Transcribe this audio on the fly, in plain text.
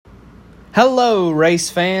Hello, race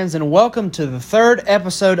fans, and welcome to the third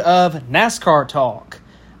episode of NASCAR Talk.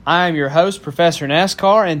 I am your host, Professor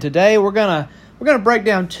NASCAR, and today we're gonna break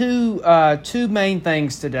down two main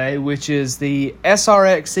things today, which is the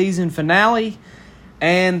SRX season finale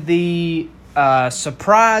and the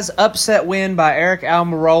surprise upset win by Aric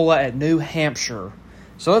Almirola at New Hampshire.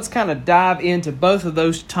 So let's kind of dive into both of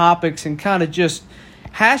those topics and kind of just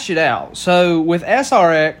hash it out. So with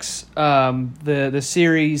SRX, the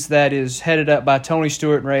series that is headed up by Tony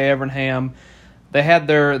Stewart and Ray Evernham, they had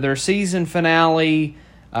their season finale,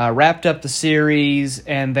 wrapped up the series,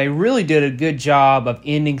 and they really did a good job of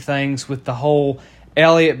ending things with the whole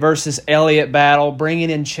Elliott versus Elliott battle, bringing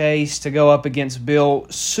in Chase to go up against Bill.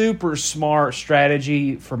 Super smart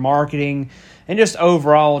strategy for marketing and just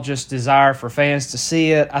overall just desire for fans to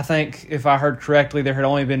see it. I think, if I heard correctly, there had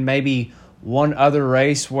only been maybe one other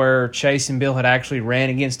race where Chase and Bill had actually ran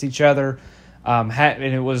against each other, and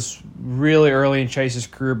it was really early in Chase's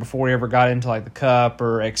career before he ever got into like the Cup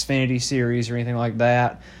or Xfinity Series or anything like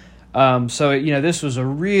that. So this was a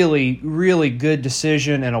really, really good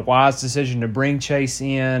decision and a wise decision to bring Chase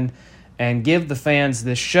in and give the fans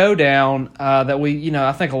this showdown that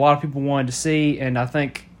I think a lot of people wanted to see, and I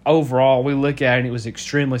think overall we look at it and it was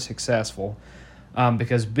extremely successful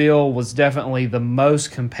because Bill was definitely the most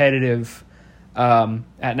competitive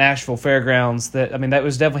at Nashville Fairgrounds. That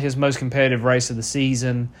was definitely his most competitive race of the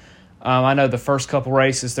season. I know the first couple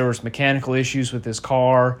races there was mechanical issues with his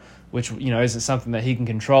car, which isn't something that he can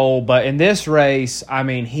control. But in this race,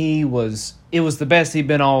 it was the best he'd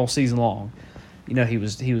been all season long. He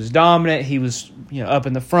was dominant. He was up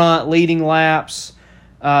in the front, leading laps.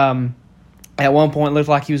 At one point, it looked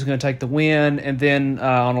like he was going to take the win, and then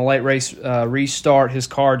on a late race restart, his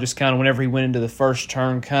car just kind of, whenever he went into the first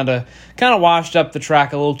turn, kind of washed up the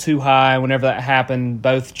track a little too high. Whenever that happened,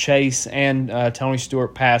 both Chase and Tony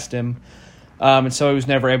Stewart passed him, and so he was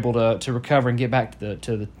never able to recover and get back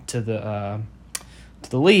to the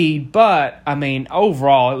lead. But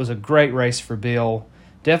overall, it was a great race for Bill.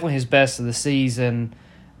 Definitely his best of the season.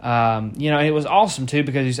 It was awesome too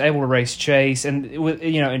because he was able to race Chase, and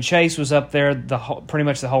and Chase was up there pretty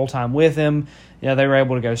much the whole time with him. They were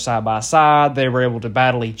able to go side by side. They were able to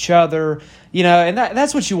battle each other. And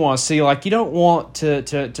that's what you want to see. Like, you don't want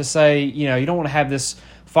to say, you don't want to have this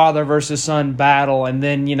father versus son battle, and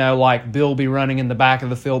then like Bill be running in the back of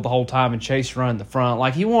the field the whole time and Chase run in the front.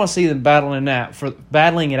 Like, you want to see them battling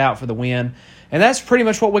it out for the win. And that's pretty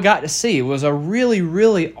much what we got to see. It was a really,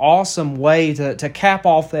 really awesome way to cap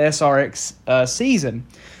off the SRX season.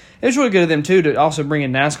 It was really good of them, too, to also bring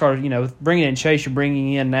in NASCAR. Bringing in Chase, you're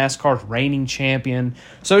bringing in NASCAR's reigning champion.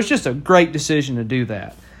 So it's just a great decision to do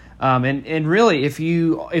that. And really, if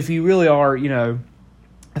you really are,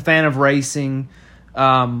 a fan of racing,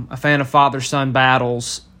 a fan of father-son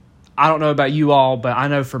battles, I don't know about you all, but I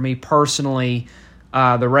know for me personally,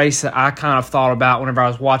 the race that I kind of thought about whenever I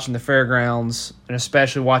was watching the fairgrounds, and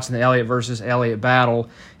especially watching the Elliott versus Elliott battle,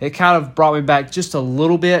 it kind of brought me back just a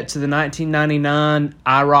little bit to the 1999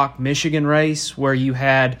 IROC Michigan race, where you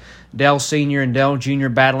had Dale Sr. and Dale Jr.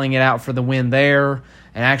 battling it out for the win there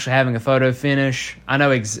and actually having a photo finish. I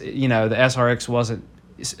know, the SRX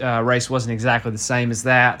race wasn't exactly the same as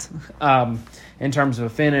that in terms of a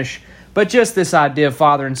finish, but just this idea of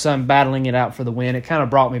father and son battling it out for the win, it kind of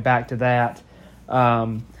brought me back to that.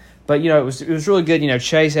 But it was really good.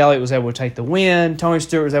 Chase Elliott was able to take the win. Tony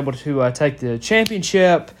Stewart was able to take the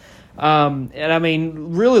championship.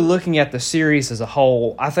 And really looking at the series as a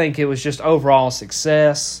whole, I think it was just overall a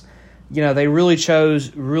success. They really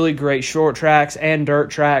chose really great short tracks and dirt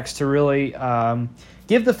tracks to really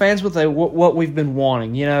give the fans what we've been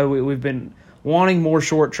wanting. We've been wanting more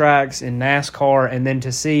short tracks in NASCAR, and then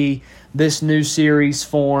to see this new series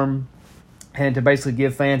form and to basically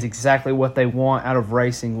give fans exactly what they want out of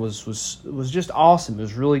racing was just awesome. It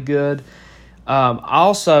was really good.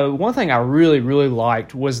 Also, one thing I really, really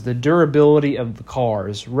liked was the durability of the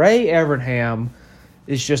cars. Ray Evernham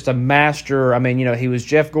is just a master. He was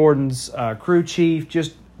Jeff Gordon's crew chief.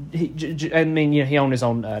 He owned his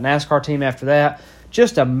own NASCAR team after that.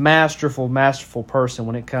 Just a masterful person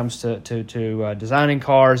when it comes to designing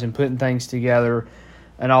cars and putting things together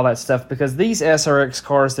and all that stuff, because these SRX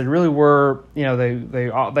cars, they really were,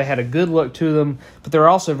 they had a good look to them, but they're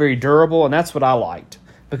also very durable, and that's what I liked.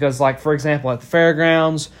 Because, like, for example, at the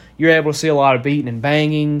fairgrounds, you're able to see a lot of beating and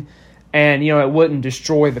banging, and, it wouldn't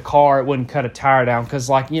destroy the car, it wouldn't cut a tire down, because,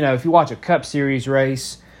 if you watch a Cup Series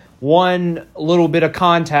race, one little bit of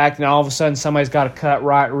contact, and all of a sudden somebody's got to cut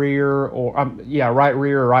right rear or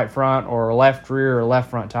right front, or left rear or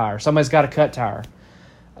left front tire. Somebody's got to cut tire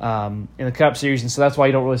in the Cup Series, and so that's why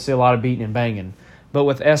you don't really see a lot of beating and banging. But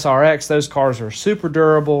with SRX, those cars are super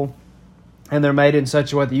durable, and they're made in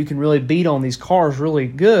such a way that you can really beat on these cars really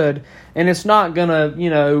good, and it's not going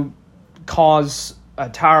to, cause a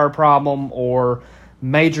tire problem or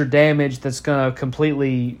major damage that's going to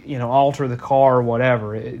completely, alter the car or whatever.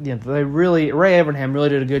 Ray Evernham really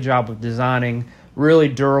did a good job of designing really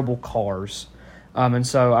durable cars. And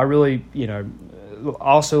so I really,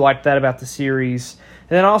 also liked that about the series.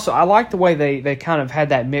 And then also, I like the way they kind of had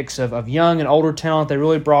that mix of young and older talent. They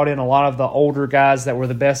really brought in a lot of the older guys that were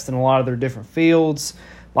the best in a lot of their different fields,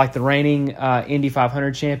 like the reigning Indy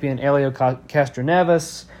 500 champion, Elliott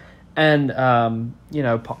Castroneves, and,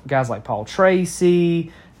 guys like Paul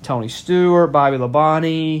Tracy, Tony Stewart, Bobby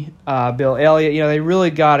Labonte, Bill Elliott. They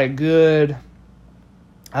really got a good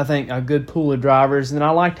pool of drivers. And then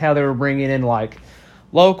I liked how they were bringing in, like,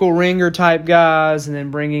 local ringer-type guys, and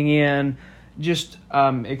then bringing in just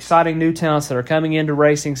exciting new talents that are coming into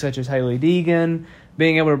racing, such as Haley Deegan,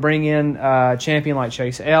 being able to bring in a champion like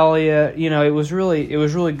Chase Elliott. It was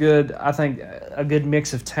really good. I think a good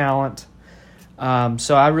mix of talent.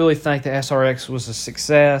 So I really think the SRX was a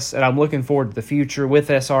success, and I'm looking forward to the future with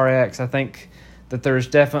SRX. I think that there's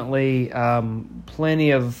definitely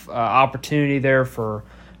plenty of opportunity there for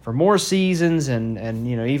more seasons and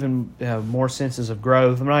even more senses of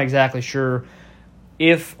growth. I'm not exactly sure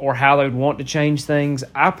if or how they would want to change things.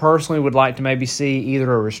 I personally would like to maybe see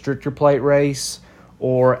either a restrictor plate race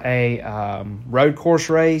or a road course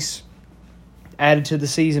race added to the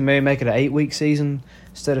season, maybe make it an 8-week season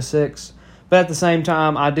instead of 6. But at the same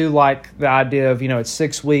time, I do like the idea of, it's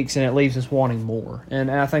 6 weeks and it leaves us wanting more. And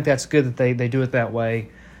I think that's good that they do it that way.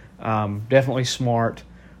 Definitely smart.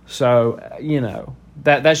 So,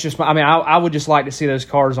 that's just I would just like to see those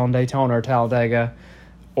cars on Daytona or Talladega,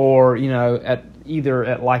 or, at either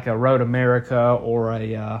at like a Road America or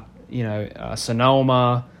a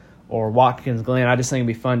Sonoma or Watkins Glen. I just think it'd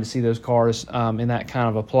be fun to see those cars in that kind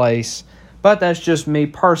of a place. But that's just me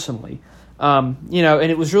personally. And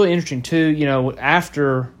it was really interesting too,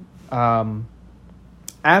 after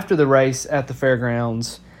the race at the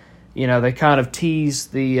fairgrounds, they kind of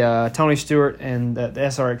teased the Tony Stewart and the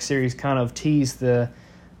SRX series kind of teased the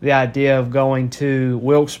idea of going to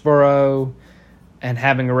Wilkesboro and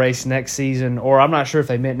having a race next season, or I'm not sure if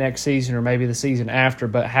they meant next season or maybe the season after,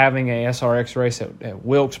 but having a SRX race at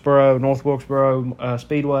Wilkesboro, North Wilkesboro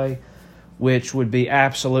Speedway, which would be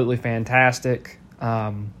absolutely fantastic.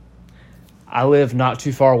 I live not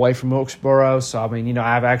too far away from Wilkesboro, so I've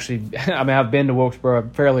been to Wilkesboro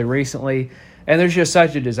fairly recently, and there's just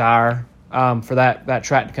such a desire for that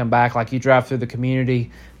track to come back. Like, you drive through the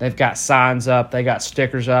community, they've got signs up, they got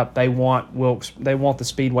stickers up, they want the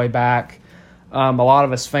Speedway back. A lot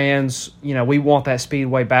of us fans, we want that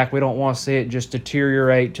Speedway back. We don't want to see it just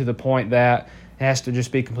deteriorate to the point that it has to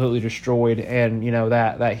just be completely destroyed and,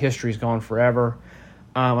 that history's gone forever.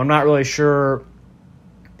 I'm not really sure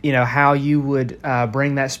how you would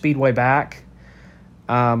bring that Speedway back.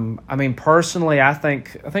 Personally, I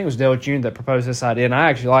think it was Dale Jr. that proposed this idea, and I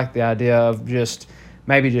actually like the idea of just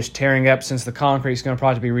tearing up, since the concrete's going to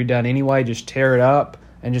probably be redone anyway, just tear it up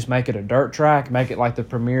and just make it a dirt track, make it like the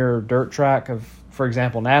premier dirt track of, for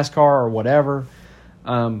example, NASCAR or whatever.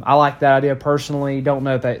 I like that idea personally. Don't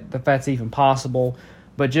know if that's even possible,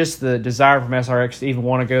 but just the desire from SRX to even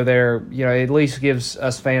want to go there, at least gives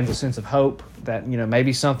us fans a sense of hope that,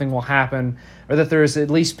 maybe something will happen, or that there's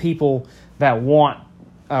at least people that want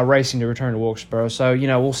racing to return to Wilkesboro. So,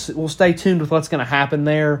 we'll stay tuned with what's going to happen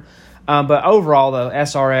there. But overall, the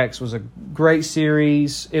SRX was a great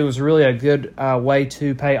series. It was really a good way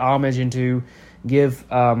to pay homage and to give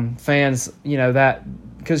fans, that,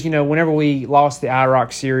 because, whenever we lost the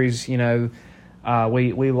IROC series,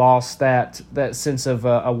 we lost that sense of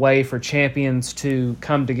a way for champions to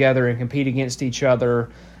come together and compete against each other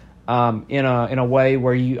in a way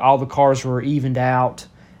where all the cars were evened out,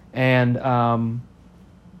 and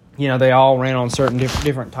they all ran on certain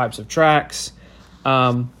different types of tracks.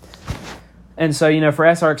 And so, for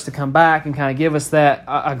SRX to come back and kind of give us that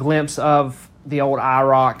a glimpse of the old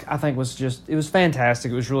IROC, I think it was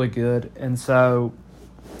fantastic. It was really good. And so,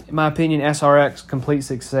 in my opinion, SRX, complete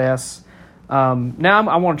success. Now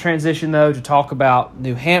I want to transition, though, to talk about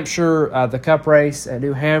New Hampshire, the Cup race at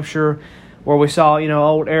New Hampshire, where we saw,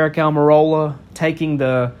 old Aric Almirola taking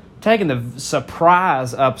the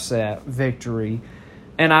surprise upset victory.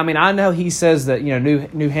 And, I know he says that,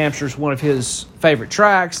 New Hampshire's one of his favorite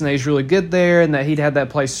tracks, and that he's really good there, and that he'd had that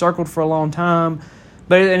place circled for a long time.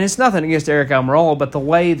 And it's nothing against Aric Almirola, but the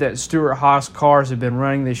way that Stewart-Haas cars have been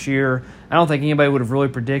running this year, I don't think anybody would have really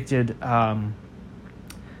predicted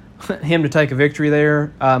him to take a victory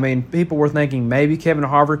there. I mean, people were thinking maybe Kevin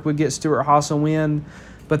Harvick would get Stewart-Haas a win,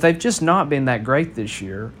 but they've just not been that great this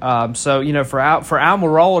year. So, for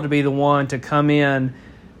Almirola to be the one to come in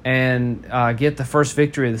and get the first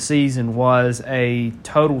victory of the season was a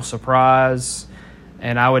total surprise,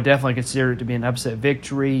 and I would definitely consider it to be an upset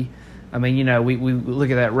victory. I mean, we look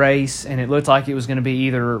at that race, and it looked like it was going to be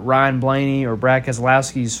either Ryan Blaney or Brad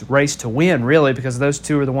Keselowski's race to win, really, because those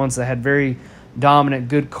two are the ones that had very dominant,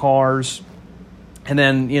 good cars. And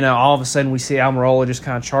then, all of a sudden we see Almirola just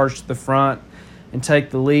kind of charge to the front and take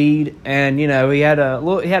the lead. And, he had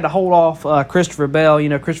to hold off Christopher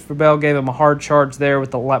Bell. Christopher Bell gave him a hard charge there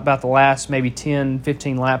with about the last maybe 10,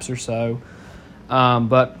 15 laps or so.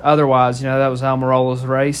 But otherwise, that was Almirola's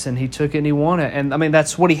race, and he took it and he won it. And, I mean,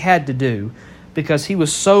 that's what he had to do because he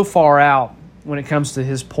was so far out when it comes to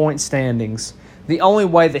his point standings. The only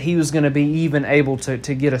way that he was going to be even able to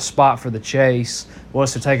get a spot for the chase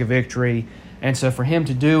was to take a victory. And so for him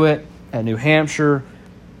to do it at New Hampshire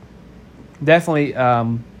definitely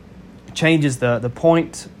changes the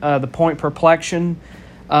point perplexion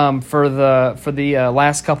for the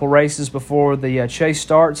last couple races before the chase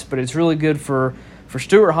starts. But it's really good for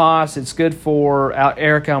Stewart-Haas. It's good for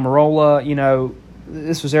Aric Almirola.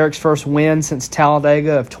 This was Eric's first win since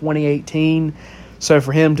Talladega of 2018. So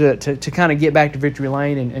for him to kind of get back to victory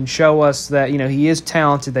lane and show us that, he is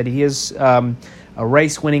talented, that he is a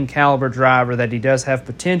race-winning caliber driver, that he does have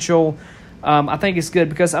potential, I think it's good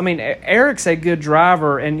because, I mean, Eric's a good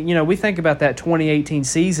driver. And, we think about that 2018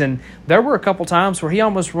 season. There were a couple times where he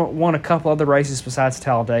almost won a couple other races besides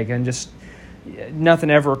Talladega and just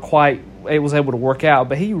nothing ever quite was able to work out.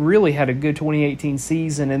 But he really had a good 2018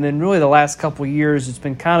 season. And then really the last couple of years, it's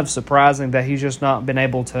been kind of surprising that he's just not been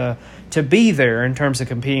able to be there in terms of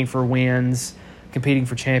competing for wins, competing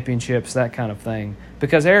for championships, that kind of thing.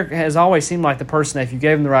 Because Aric has always seemed like the person that if you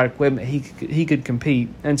gave him the right equipment, he could compete.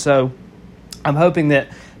 And so I'm hoping that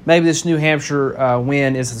maybe this New Hampshire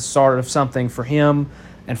win is the start of something for him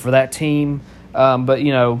and for that team. But,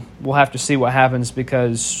 we'll have to see what happens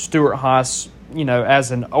because Stewart-Haas,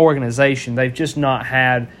 as an organization, they've just not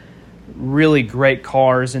had really great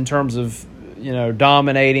cars in terms of,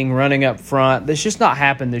 dominating, running up front. That's just not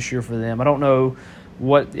happened this year for them. I don't know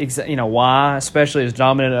why, especially as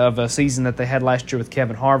dominant of a season that they had last year with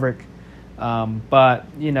Kevin Harvick. But,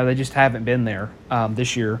 they just haven't been there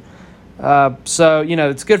this year. So,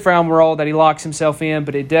 it's good for Almirola that he locks himself in,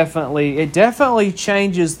 but it definitely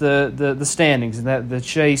changes the standings and that the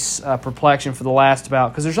chase perplexion for the last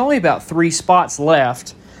because there's only about 3 spots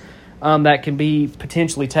left that can be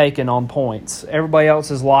potentially taken on points. Everybody else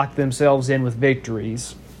has locked themselves in with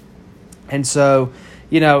victories. And so,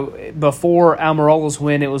 before Almirola's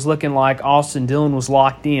win, it was looking like Austin Dillon was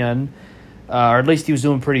locked in. Or at least he was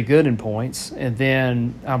doing pretty good in points. And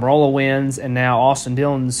then Almirola wins, and now Austin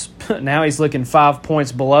Dillon's now he's looking 5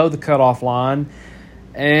 points below the cutoff line.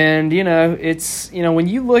 And, it's, when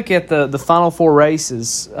you look at the final 4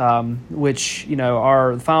 races, which,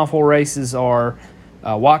 the final 4 races are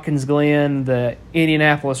Watkins Glen, the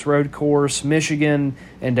Indianapolis Road Course, Michigan,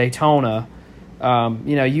 and Daytona.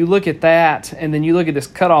 You look at that, and then you look at this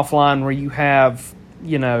cutoff line where you have,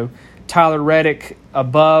 Tyler Reddick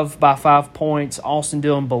above by 5 points, Austin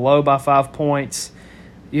Dillon below by 5 points.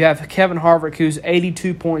 You have Kevin Harvick, who's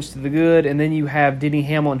 82 points to the good, and then you have Denny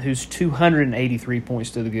Hamlin, who's 283 points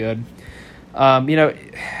to the good. What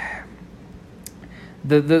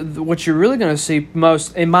you're really going to see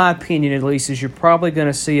most, in my opinion at least, is you're probably going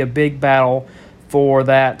to see a big battle for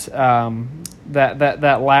that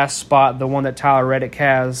last spot, the one that Tyler Reddick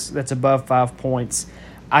has that's above 5 points.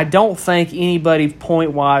 I don't think anybody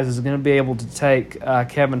point-wise is going to be able to take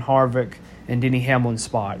Kevin Harvick and Denny Hamlin's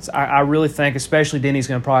spots. I really think, especially Denny's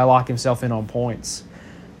going to probably lock himself in on points,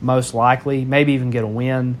 most likely, maybe even get a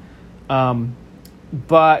win.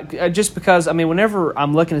 But just because, whenever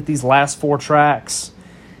I'm looking at these last 4 tracks,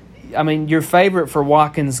 your favorite for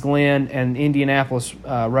Watkins Glen and Indianapolis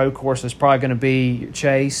Road Course is probably going to be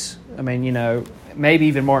Chase. Maybe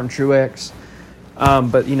even Martin Truex.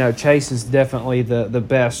 But Chase is definitely the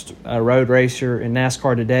best road racer in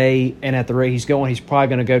NASCAR today, and at the rate he's going, he's probably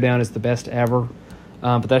going to go down as the best ever.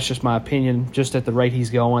 But that's just my opinion, just at the rate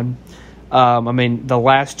he's going. The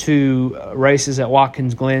last 2 races at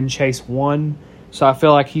Watkins Glen, Chase won, so I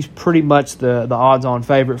feel like he's pretty much the odds-on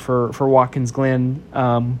favorite for Watkins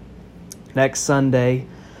Glen next Sunday.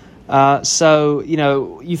 So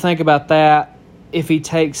you think about that. If he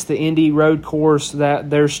takes the Indy Road Course, that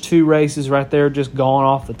there's 2 races right there just gone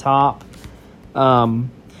off the top.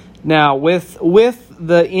 Now, with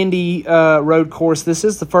the Indy Road Course, this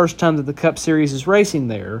is the first time that the Cup Series is racing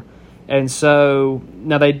there. And so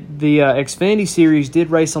now the Xfinity Series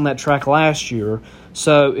did race on that track last year.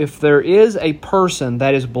 So if there is a person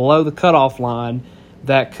that is below the cutoff line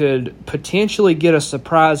that could potentially get a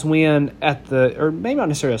surprise win or maybe not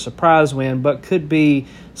necessarily a surprise win, but could be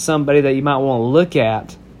somebody that you might want to look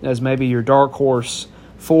at as maybe your dark horse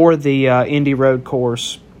for the Indy Road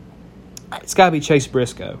Course, it's got to be Chase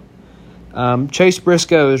Briscoe. Chase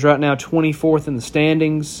Briscoe is right now 24th in the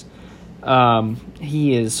standings.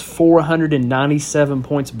 He is 497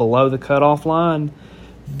 points below the cutoff line.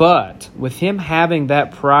 But with him having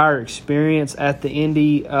that prior experience at the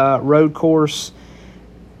Indy Road Course,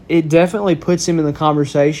 it definitely puts him in the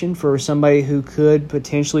conversation for somebody who could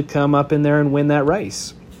potentially come up in there and win that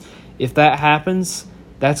race. If that happens,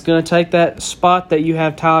 that's going to take that spot that you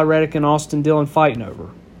have Tyler Reddick and Austin Dillon fighting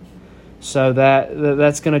over. So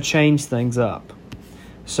that's going to change things up.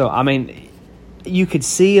 So, I mean, you could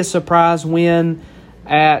see a surprise win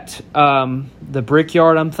at the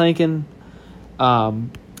Brickyard, I'm thinking.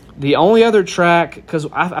 The only other track, because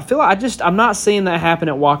I feel like I'm not seeing that happen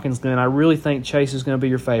at Watkins Glen. I really think Chase is going to be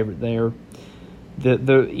your favorite there.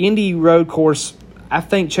 The Indy Road Course, I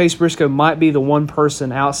think Chase Briscoe might be the one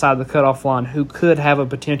person outside the cutoff line who could have a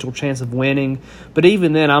potential chance of winning. But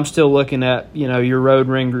even then, I'm still looking at, your road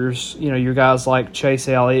ringers, your guys like Chase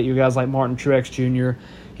Elliott, your guys like Martin Truex Jr.,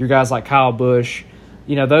 your guys like Kyle Busch.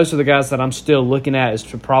 Those are the guys that I'm still looking at as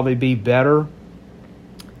to probably be better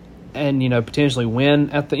and, potentially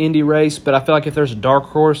win at the Indy race. But I feel like if there's a dark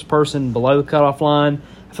horse person below the cutoff line,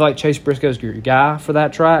 I feel like Chase Briscoe is your guy for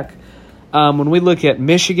that track. When we look at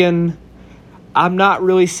Michigan, I'm not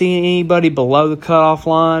really seeing anybody below the cutoff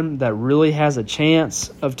line that really has a chance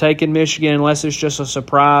of taking Michigan unless it's just a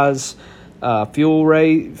surprise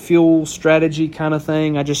fuel strategy kind of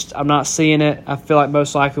thing. I'm not seeing it. I feel like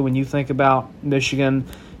most likely when you think about Michigan,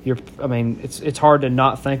 it's hard to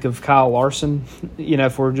not think of Kyle Larson.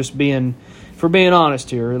 If we're being honest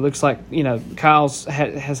here, it looks like Kyle's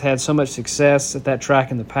has had so much success at that track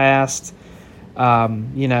in the past.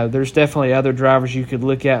 There's definitely other drivers you could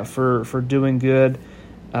look at for doing good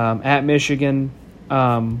at Michigan,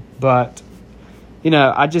 but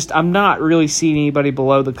I'm not really seeing anybody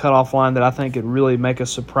below the cutoff line that I think could really make a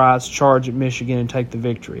surprise charge at Michigan and take the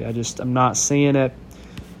victory. I'm not seeing it.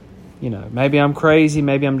 Maybe I'm crazy,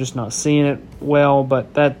 maybe I'm just not seeing it well,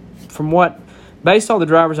 but based on the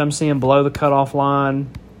drivers I'm seeing below the cutoff line,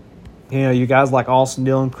 you guys like Austin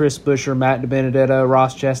Dillon, Chris Buescher, Matt DiBenedetto,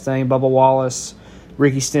 Ross Chastain, Bubba Wallace,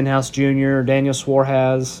 Ricky Stenhouse Jr., Daniel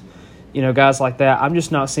Suarez, guys like that. I'm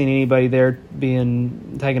just not seeing anybody there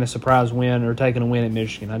taking a surprise win or taking a win at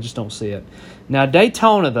Michigan. I just don't see it. Now,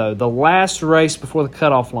 Daytona, though, the last race before the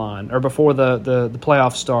cutoff line or before the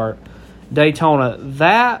playoffs start, Daytona,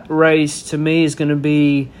 that race to me is going to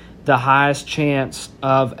be the highest chance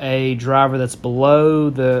of a driver that's below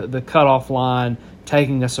the cutoff line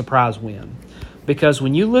taking a surprise win. Because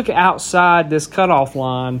when you look outside this cutoff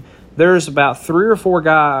line, there's about 3 or 4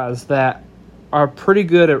 guys that are pretty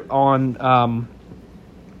good on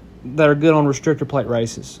restrictor plate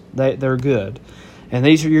races. They're good. And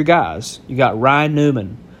these are your guys. You got Ryan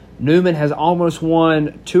Newman. Newman has almost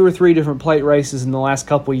won 2 or 3 different plate races in the last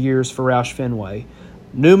couple of years for Roush Fenway.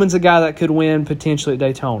 Newman's a guy that could win potentially at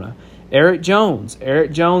Daytona. Eric Jones.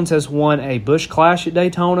 Eric Jones has won a Busch Clash at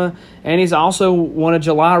Daytona, and he's also won a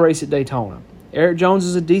July race at Daytona. Eric Jones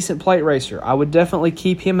is a decent plate racer. I would definitely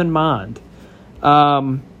keep him in mind.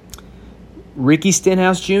 Ricky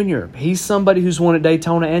Stenhouse Jr., he's somebody who's won at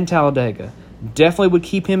Daytona and Talladega. Definitely would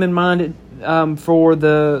keep him in mind for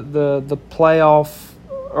the playoff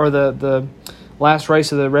or the last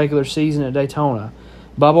race of the regular season at Daytona.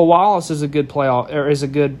 Bubba Wallace is a good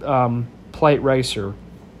plate racer.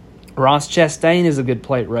 Ross Chastain is a good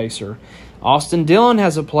plate racer. Austin Dillon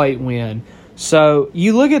has a plate win. So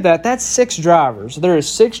you look at that, that's 6 drivers. There are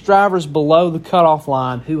 6 drivers below the cutoff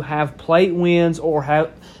line who have plate wins or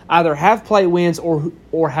either have plate wins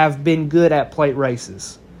or have been good at plate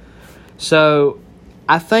races. So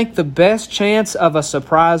I think the best chance of a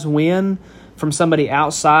surprise win from somebody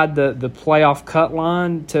outside the playoff cut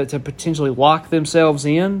line to potentially lock themselves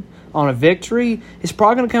in on a victory is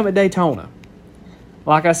probably going to come at Daytona.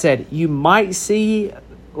 Like I said, you might see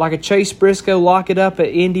like a Chase Briscoe lock it up at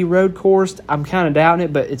Indy Road Course. I'm kind of doubting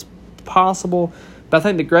it, but it's possible. But I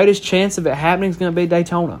think the greatest chance of it happening is going to be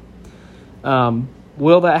Daytona.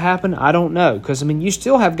 Will that happen? I don't know. Because, you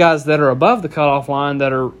still have guys that are above the cutoff line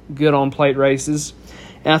that are good on plate races.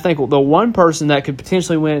 And I think the one person that could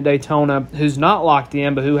potentially win at Daytona who's not locked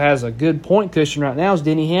in but who has a good point cushion right now is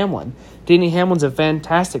Denny Hamlin. Denny Hamlin's a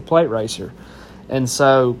fantastic plate racer. And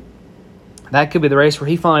so that could be the race where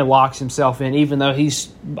he finally locks himself in, even though he's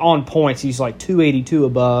on points. He's like 282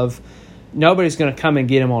 above. Nobody's going to come and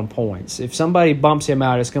get him on points. If somebody bumps him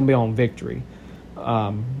out, it's going to be on victory,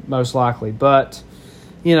 most likely. But,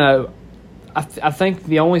 I think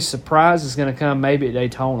the only surprise is going to come maybe at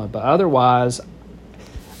Daytona. But otherwise,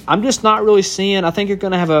 I'm just not really seeing. I think you're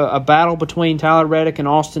going to have a battle between Tyler Reddick and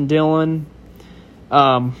Austin Dillon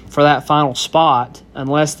for that final spot,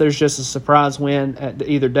 unless there's just a surprise win at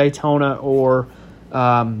either Daytona or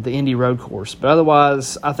the Indy Road Course. But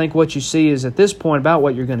otherwise, I think what you see is at this point about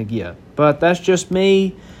what you're going to get. But that's just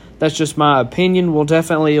me. That's just my opinion.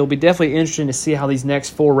 It'll be definitely interesting to see how these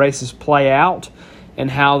next 4 races play out and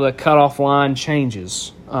how the cutoff line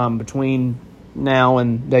changes between now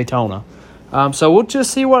and Daytona. So we'll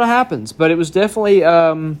just see what happens. But it was definitely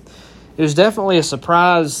a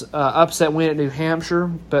surprise upset win at New Hampshire.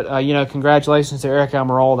 But congratulations to Aric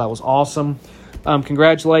Almirola. That was awesome.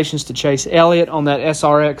 Congratulations to Chase Elliott on that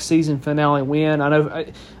SRX season finale win. I know,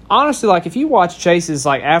 honestly, like if you watch Chase's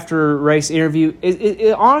like after race interview,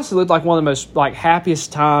 it honestly looked like one of the most like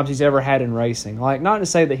happiest times he's ever had in racing. Like, not to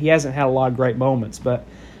say that he hasn't had a lot of great moments, but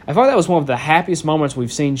I thought that was one of the happiest moments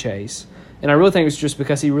we've seen Chase. And I really think it's just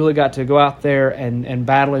because he really got to go out there and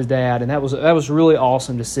battle his dad, and that was really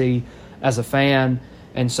awesome to see as a fan.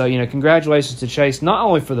 And so, congratulations to Chase, not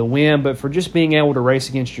only for the win, but for just being able to race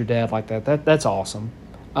against your dad like that. That's awesome.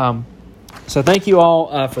 So thank you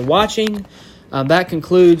all for watching. That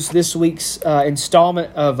concludes this week's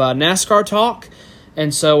installment of NASCAR Talk.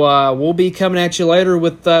 And so we'll be coming at you later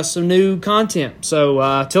with some new content.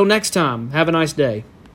 So till next time, have a nice day.